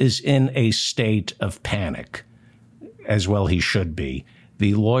Meadows is in a state of panic, as well he should be.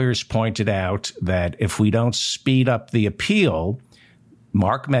 The lawyers pointed out that if we don't speed up the appeal,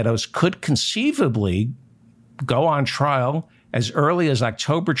 Mark Meadows could conceivably go on trial as early as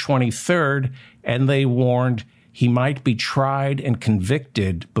October 23rd, and they warned he might be tried and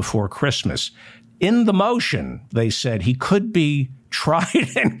convicted before Christmas. In the motion, they said he could be tried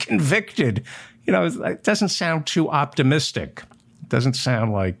and convicted. You know, it doesn't sound too optimistic. It doesn't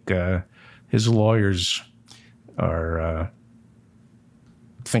sound like his lawyers are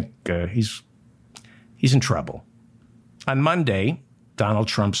think he's in trouble. On Monday, Donald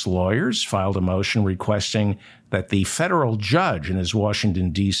Trump's lawyers filed a motion requesting that the federal judge in his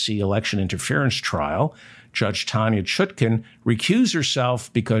Washington, D.C. election interference trial, Judge Tanya Chutkan, recuse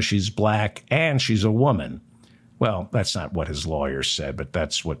herself because she's black and she's a woman. Well, that's not what his lawyers said, but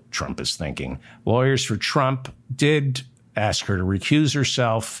that's what Trump is thinking. Lawyers for Trump did ask her to recuse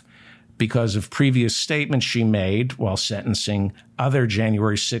herself because of previous statements she made while sentencing other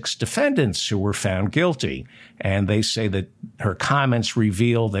January 6 defendants who were found guilty. And they say that her comments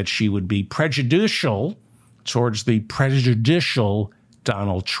reveal that she would be prejudicial towards the prejudicial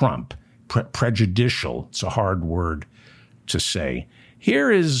Donald Trump. Prejudicial. It's a hard word to say.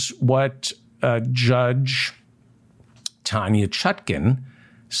 Here is what Judge Tanya Chutkan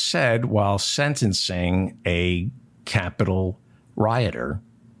said while sentencing a Capitol rioter.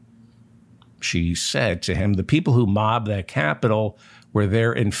 She said to him, the people who mobbed that Capitol were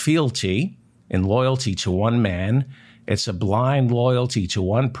there in fealty, in loyalty to one man. It's a blind loyalty to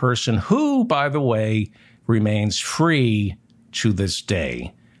one person who, by the way, remains free to this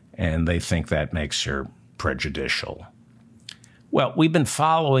day. And they think that makes her prejudicial. Well, we've been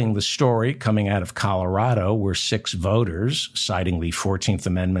following the story coming out of Colorado, where 6 voters, citing the 14th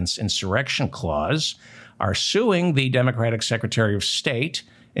Amendment's insurrection clause, are suing the Democratic Secretary of State,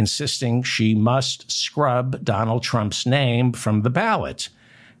 insisting she must scrub Donald Trump's name from the ballot.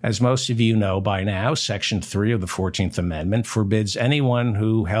 As most of you know by now, Section 3 of the 14th Amendment forbids anyone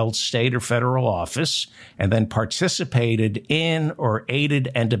who held state or federal office and then participated in or aided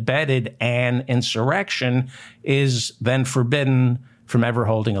and abetted an insurrection is then forbidden from ever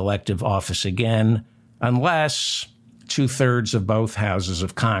holding elective office again, unless 2/3 of both houses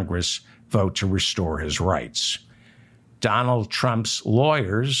of Congress vote to restore his rights. Donald Trump's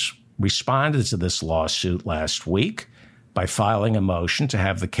lawyers responded to this lawsuit last week by filing a motion to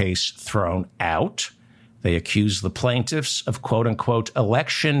have the case thrown out. They accused the plaintiffs of, quote unquote,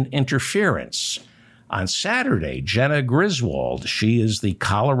 election interference. On Saturday, Jenna Griswold, she is the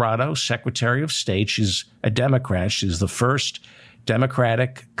Colorado Secretary of State. She's a Democrat. She's the first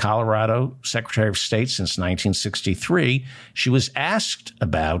Democratic Colorado Secretary of State since 1963. She was asked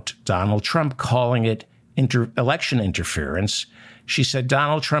about Donald Trump calling it election interference. She said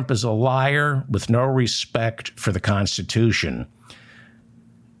Donald Trump is a liar with no respect for the Constitution.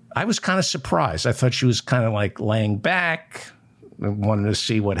 I was kind of surprised. I thought she was kind of like laying back, wanted to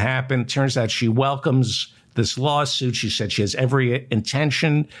see what happened. Turns out she welcomes this lawsuit. She said she has every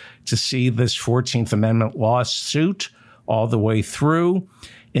intention to see this 14th Amendment lawsuit all the way through,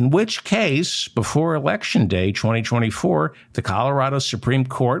 in which case, before Election Day 2024, the Colorado Supreme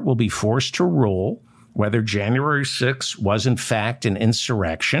Court will be forced to rule whether January 6th was in fact an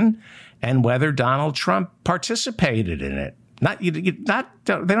insurrection and whether Donald Trump participated in it. They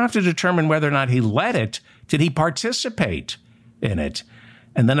don't have to determine whether or not he led it. Did he participate in it?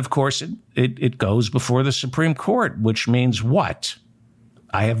 And then, of course, it goes before the Supreme Court, which means what?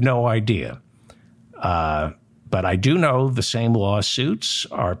 I have no idea. But I do know the same lawsuits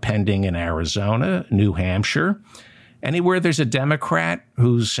are pending in Arizona, New Hampshire. Anywhere there's a Democrat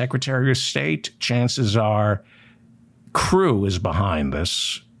who's Secretary of State, chances are Crew is behind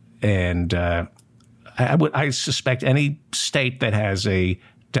this. And I suspect any state that has a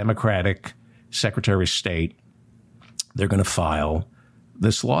Democratic Secretary of State, they're going to file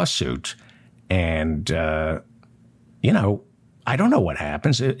this lawsuit. And, I don't know what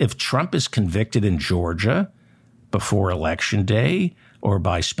happens. If Trump is convicted in Georgia before Election Day or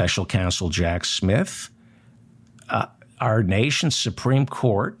by Special Counsel Jack Smith, our nation's Supreme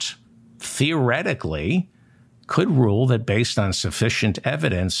Court theoretically could rule that based on sufficient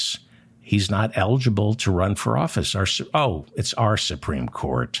evidence, he's not eligible to run for office. It's our Supreme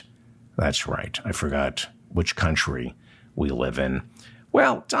Court. That's right. I forgot which country we live in.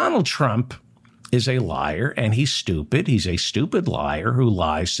 Well, Donald Trump is a liar, and he's stupid. He's a stupid liar who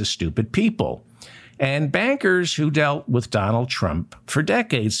lies to stupid people. And bankers who dealt with Donald Trump for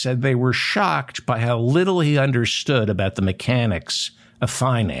decades said they were shocked by how little he understood about the mechanics of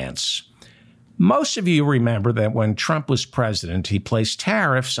finance. Most of you remember that when Trump was president, he placed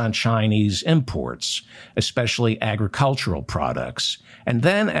tariffs on Chinese imports, especially agricultural products. And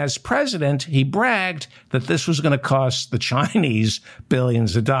then as president, he bragged that this was going to cost the Chinese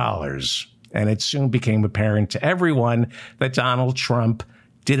billions of dollars. And it soon became apparent to everyone that Donald Trump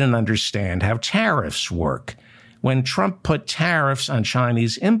didn't understand how tariffs work. When Trump put tariffs on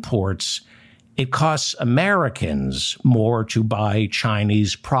Chinese imports, it costs Americans more to buy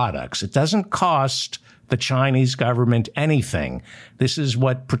Chinese products. It doesn't cost the Chinese government anything. This is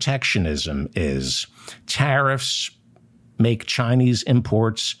what protectionism is. Tariffs make Chinese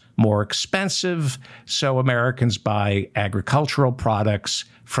imports more expensive, so Americans buy agricultural products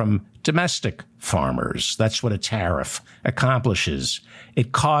from domestic farmers. That's what a tariff accomplishes.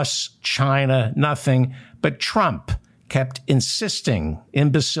 It costs China nothing, but Trump kept insisting,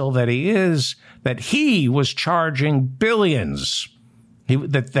 imbecile that he is, that he was charging billions,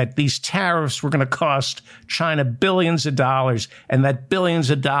 that these tariffs were going to cost China billions of dollars, and that billions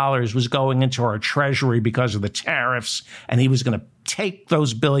of dollars was going into our treasury because of the tariffs, and he was going to take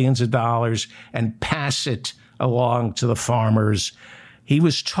those billions of dollars and pass it along to the farmers. He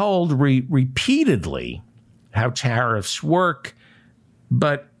was told repeatedly how tariffs work,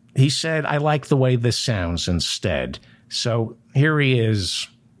 but he said, I like the way this sounds instead. So here he is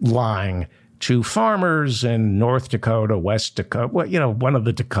lying to farmers in North Dakota, West Dakota, one of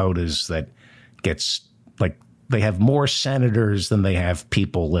the Dakotas that gets, they have more senators than they have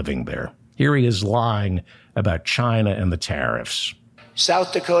people living there. Here he is lying about China and the tariffs.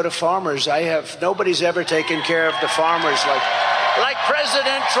 South Dakota farmers, nobody's ever taken care of the farmers like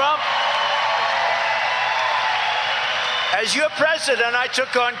President Trump. As your president, I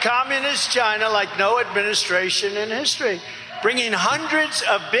took on communist China like no administration in history, bringing hundreds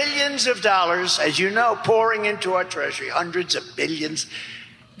of billions of dollars, as you know, pouring into our treasury, hundreds of billions.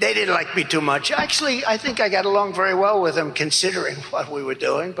 They didn't like me too much. Actually, I think I got along very well with them considering what we were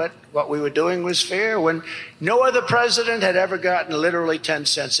doing, but what we were doing was fair. When no other president had ever gotten literally 10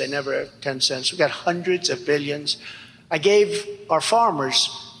 cents, they never had 10 cents. We got hundreds of billions. I gave our farmers,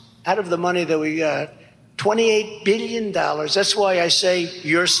 out of the money that we got, $28 billion. That's why I say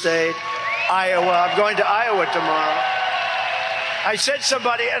your state, Iowa. I'm going to Iowa tomorrow. I said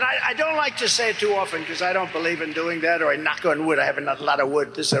somebody, and I don't like to say it too often because I don't believe in doing that, or I knock on wood. I have a lot of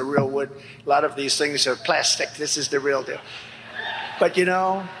wood. This is a real wood. A lot of these things are plastic. This is the real deal. But, you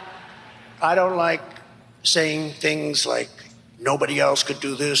know, I don't like saying things like nobody else could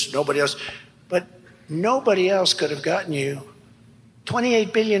do this, nobody else. But nobody else could have gotten you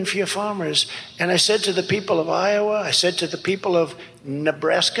 $28 billion for your farmers. And I said to the people of Iowa, I said to the people of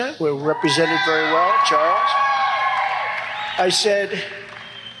Nebraska, we're represented very well, Charles. I said,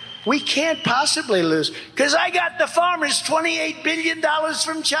 we can't possibly lose because I got the farmers $28 billion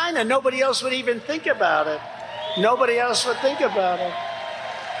from China. Nobody else would even think about it. Nobody else would think about it.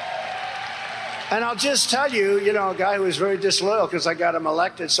 And I'll just tell you, you know, a guy who was very disloyal because I got him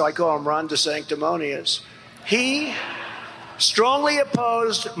elected, so I call him Ron DeSanctimonious. He strongly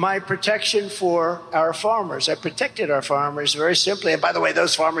opposed my protection for our farmers. I protected our farmers very simply. And by the way,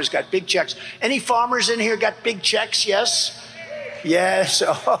 those farmers got big checks. Any farmers in here got big checks? Yes? Yes.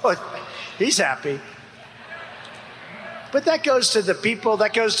 Oh, he's happy. But that goes to the people,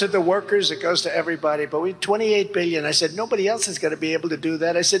 that goes to the workers, it goes to everybody. But we $28 billion. I said, nobody else is going to be able to do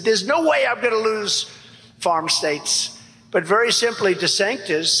that. I said, there's no way I'm going to lose farm states. But very simply,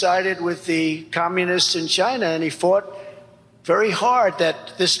 DeSantis sided with the communists in China, and he fought very hard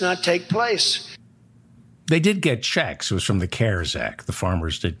that this not take place. They did get checks. It was from the CARES Act. The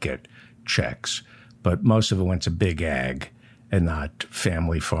farmers did get checks, but most of it went to big ag and not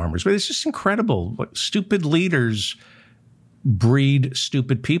family farmers. But it's just incredible. What stupid leaders breed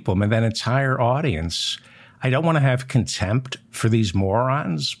stupid people. I mean, that entire audience, I don't want to have contempt for these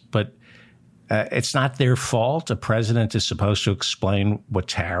morons, but it's not their fault. A president is supposed to explain what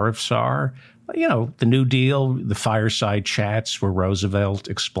tariffs are. You know, the New Deal, the fireside chats where Roosevelt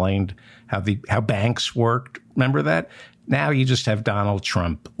explained how banks worked. Remember that? Now you just have Donald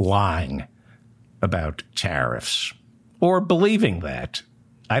Trump lying about tariffs or believing that.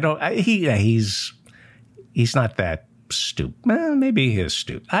 He's not that stupid. Maybe he is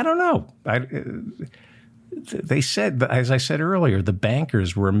stupid. I don't know. They said, as I said earlier, the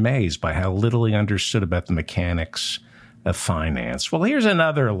bankers were amazed by how little he understood about the mechanics of finance. Well, here's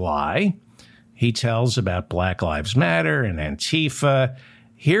another lie. He tells about Black Lives Matter and Antifa.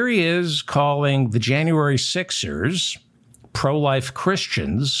 Here he is calling the January 6ers pro-life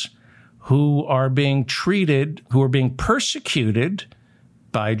Christians who are being persecuted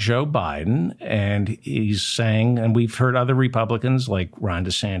by Joe Biden. And he's saying, and we've heard other Republicans like Ron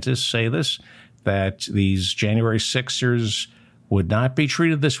DeSantis say this, that these January 6ers would not be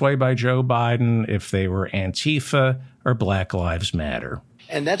treated this way by Joe Biden if they were Antifa or Black Lives Matter.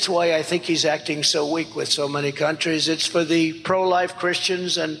 And that's why I think he's acting so weak with so many countries. It's for the pro-life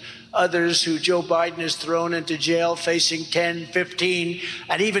Christians and others who Joe Biden has thrown into jail facing 10, 15,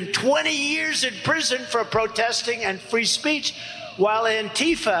 and even 20 years in prison for protesting and free speech, while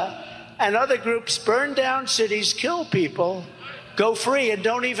Antifa and other groups burn down cities, kill people, go free, and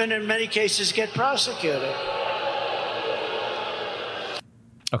don't even in many cases get prosecuted.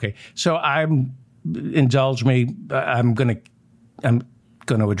 Okay, so indulge me. I'm going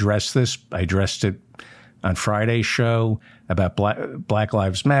to address this. I addressed it on Friday's show about Black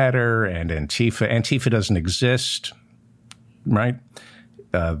Lives Matter and Antifa. Antifa doesn't exist, right?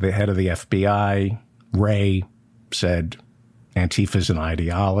 The head of the FBI, Wray, said Antifa is an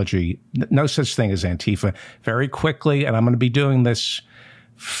ideology. No such thing as Antifa. Very quickly, and I'm going to be doing this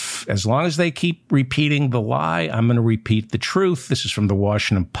as long as they keep repeating the lie, I'm going to repeat the truth. This is from the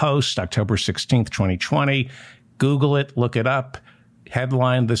Washington Post, October 16th, 2020. Google it, look it up.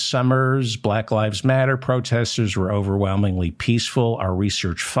 Headline this summer's Black Lives Matter protesters were overwhelmingly peaceful. Our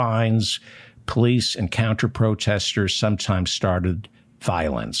research finds police and counter-protesters sometimes started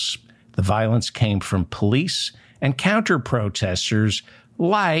violence. The violence came from police and counter-protesters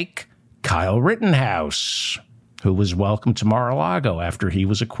like Kyle Rittenhouse, who was welcomed to Mar-a-Lago after he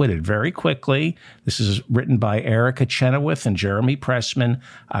was acquitted very quickly. This is written by Erica Chenoweth and Jeremy Pressman,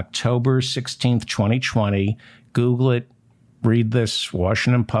 October 16th, 2020. Google it. Read this,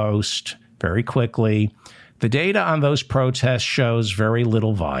 Washington Post, very quickly. The data on those protests shows very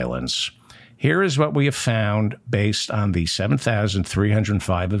little violence. Here is what we have found based on the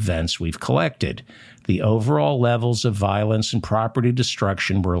 7,305 events we've collected. The overall levels of violence and property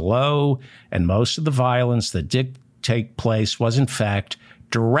destruction were low, and most of the violence that did take place was, in fact,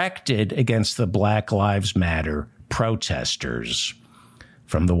 directed against the Black Lives Matter protesters.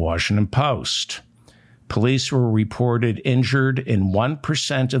 From the Washington Post, police were reported injured in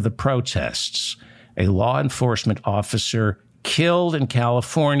 1% of the protests. A law enforcement officer killed in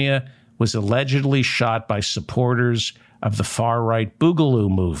California was allegedly shot by supporters of the far-right Boogaloo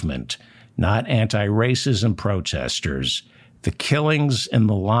movement, not anti-racism protesters. The killings in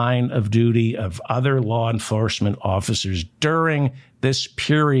the line of duty of other law enforcement officers during this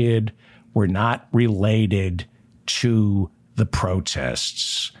period were not related to the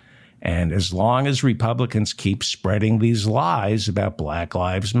protests. And as long as Republicans keep spreading these lies about Black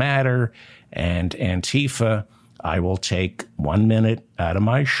Lives Matter and Antifa, I will take 1 minute out of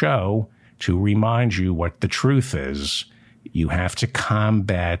my show to remind you what the truth is. You have to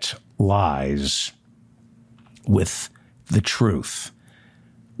combat lies with the truth.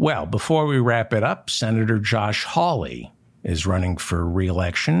 Well, before we wrap it up, Senator Josh Hawley is running for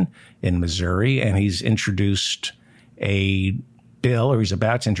re-election in Missouri, and he's introduced a bill, or he's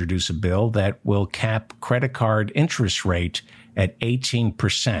about to introduce a bill that will cap credit card interest rate at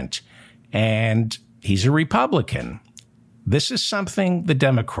 18%. And he's a Republican. This is something the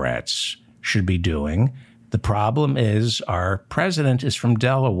Democrats should be doing. The problem is our president is from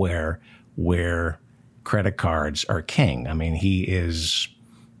Delaware, where credit cards are king. I mean, he is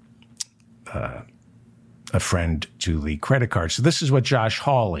a friend to the credit card. So this is what Josh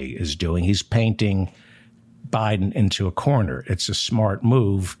Hawley is doing. He's painting Biden into a corner. It's a smart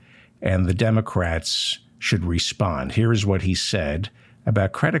move, and the Democrats should respond. Here's what he said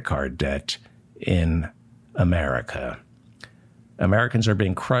about credit card debt in America. Americans are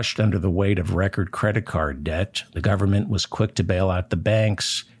being crushed under the weight of record credit card debt. The government was quick to bail out the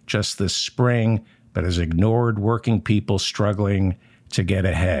banks just this spring, but has ignored working people struggling to get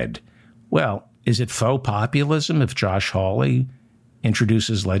ahead. Well, is it faux populism if Josh Hawley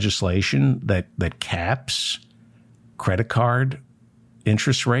introduces legislation that caps credit card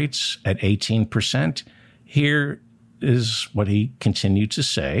interest rates at 18%? Here is what he continued to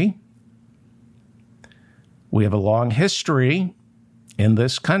say. We have a long history in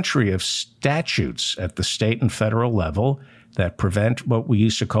this country of statutes at the state and federal level that prevent what we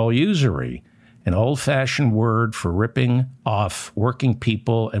used to call usury, an old-fashioned word for ripping off working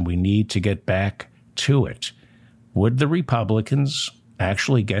people, and we need to get back to it. Would the Republicans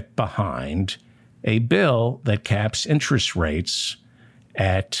actually get behind a bill that caps interest rates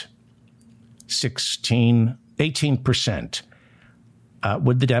at 18%?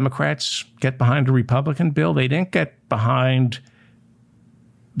 Would the Democrats get behind a Republican bill? They didn't get behind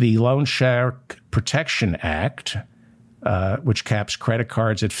the Loan Shark Protection Act, which caps credit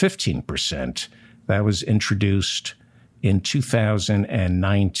cards at 15%. That was introduced in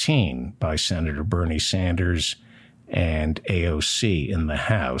 2019 by Senator Bernie Sanders and AOC in the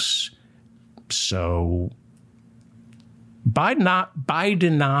House. So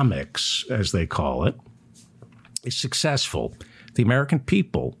Bidenomics, as they call it, is successful. The American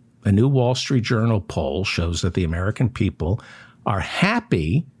people, a new Wall Street Journal poll shows that the American people are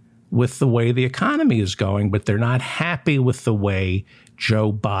happy with the way the economy is going, but they're not happy with the way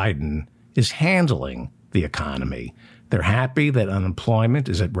Joe Biden is handling the economy. They're happy that unemployment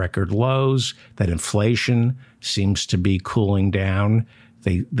is at record lows, that inflation seems to be cooling down.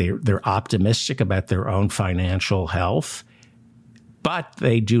 They're optimistic about their own financial health, but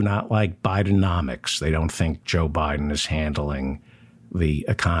they do not like Bidenomics. They don't think Joe Biden is handling the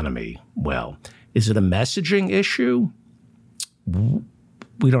economy well. Is it a messaging issue?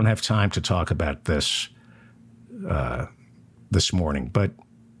 We don't have time to talk about this this morning, but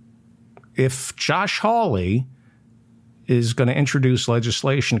if Josh Hawley is going to introduce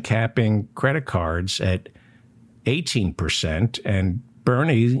legislation capping credit cards at 18% and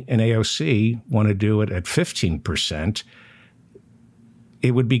Bernie and AOC want to do it at 15%,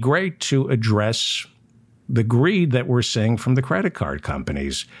 it would be great to address the greed that we're seeing from the credit card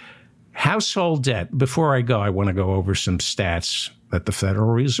companies. Household debt. Before I go, I want to go over some stats that the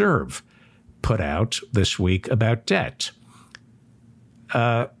Federal Reserve put out this week about debt.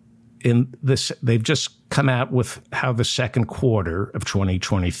 They've just come out with how the second quarter of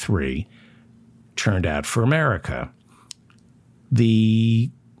 2023 turned out for America.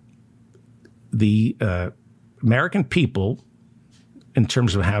 The American people, in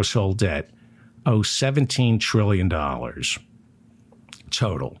terms of household debt, owe $17 trillion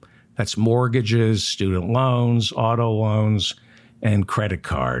total. That's mortgages, student loans, auto loans, and credit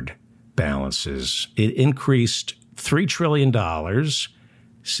card balances. It increased $3 trillion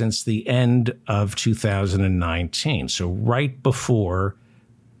since the end of 2019. So right before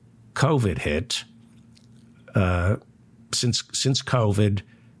COVID hit, since COVID,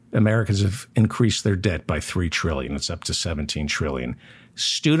 Americans have increased their debt by $3 trillion. It's up to $17 trillion.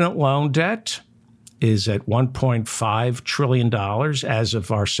 Student loan debt is at $1.5 trillion as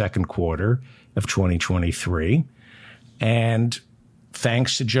of our second quarter of 2023. And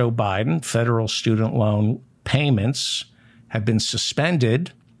thanks to Joe Biden, federal student loan payments have been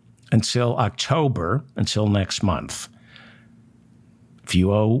suspended until October, until next month. If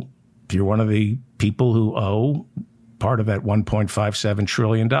you're one of the people who owe part of that $1.57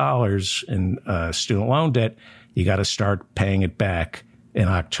 trillion in student loan debt, you got to start paying it back in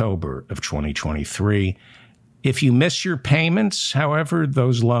October of 2023. If you miss your payments, however,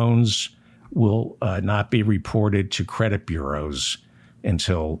 those loans will not be reported to credit bureaus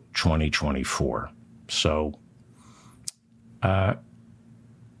until 2024. So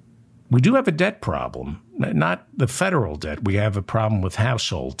we do have a debt problem, not the federal debt. We have a problem with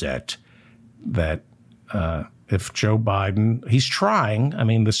household debt that if Joe Biden, he's trying. I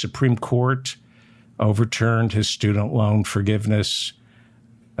mean, the Supreme Court overturned his student loan forgiveness.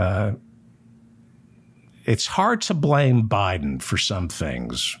 It's hard to blame Biden for some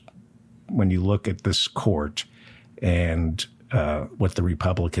things when you look at this court and what the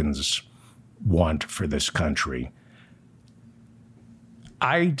Republicans want for this country.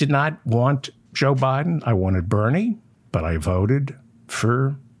 I did not want Joe Biden. I wanted Bernie, but I voted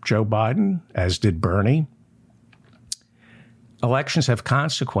for Joe Biden, as did Bernie. Elections have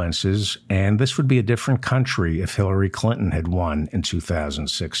consequences, and this would be a different country if Hillary Clinton had won in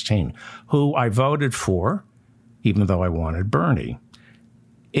 2016, who I voted for, even though I wanted Bernie.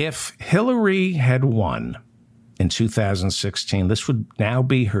 If Hillary had won in 2016, this would now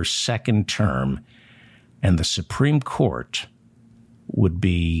be her second term, and the Supreme Court would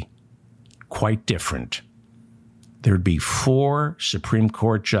be quite different. There'd be 4 Supreme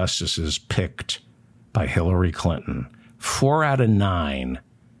Court justices picked by Hillary Clinton. 4 out of 9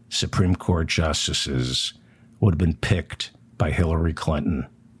 Supreme Court justices would have been picked by Hillary Clinton.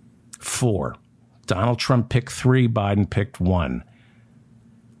 4. Donald Trump picked 3, Biden picked 1.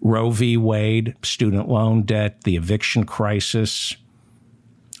 Roe v. Wade, student loan debt, the eviction crisis,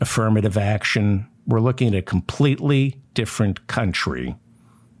 affirmative action. We're looking at a completely different country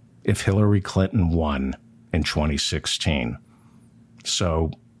if Hillary Clinton won in 2016.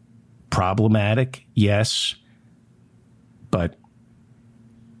 So problematic, yes, but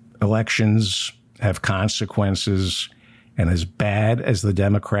elections have consequences, and as bad as the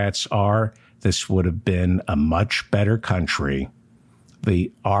Democrats are, this would have been a much better country.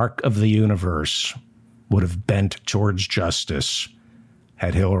 The arc of the universe would have bent towards justice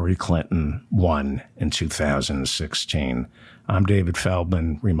had Hillary Clinton won in 2016. I'm David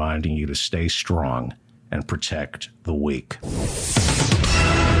Feldman, reminding you to stay strong and protect the weak.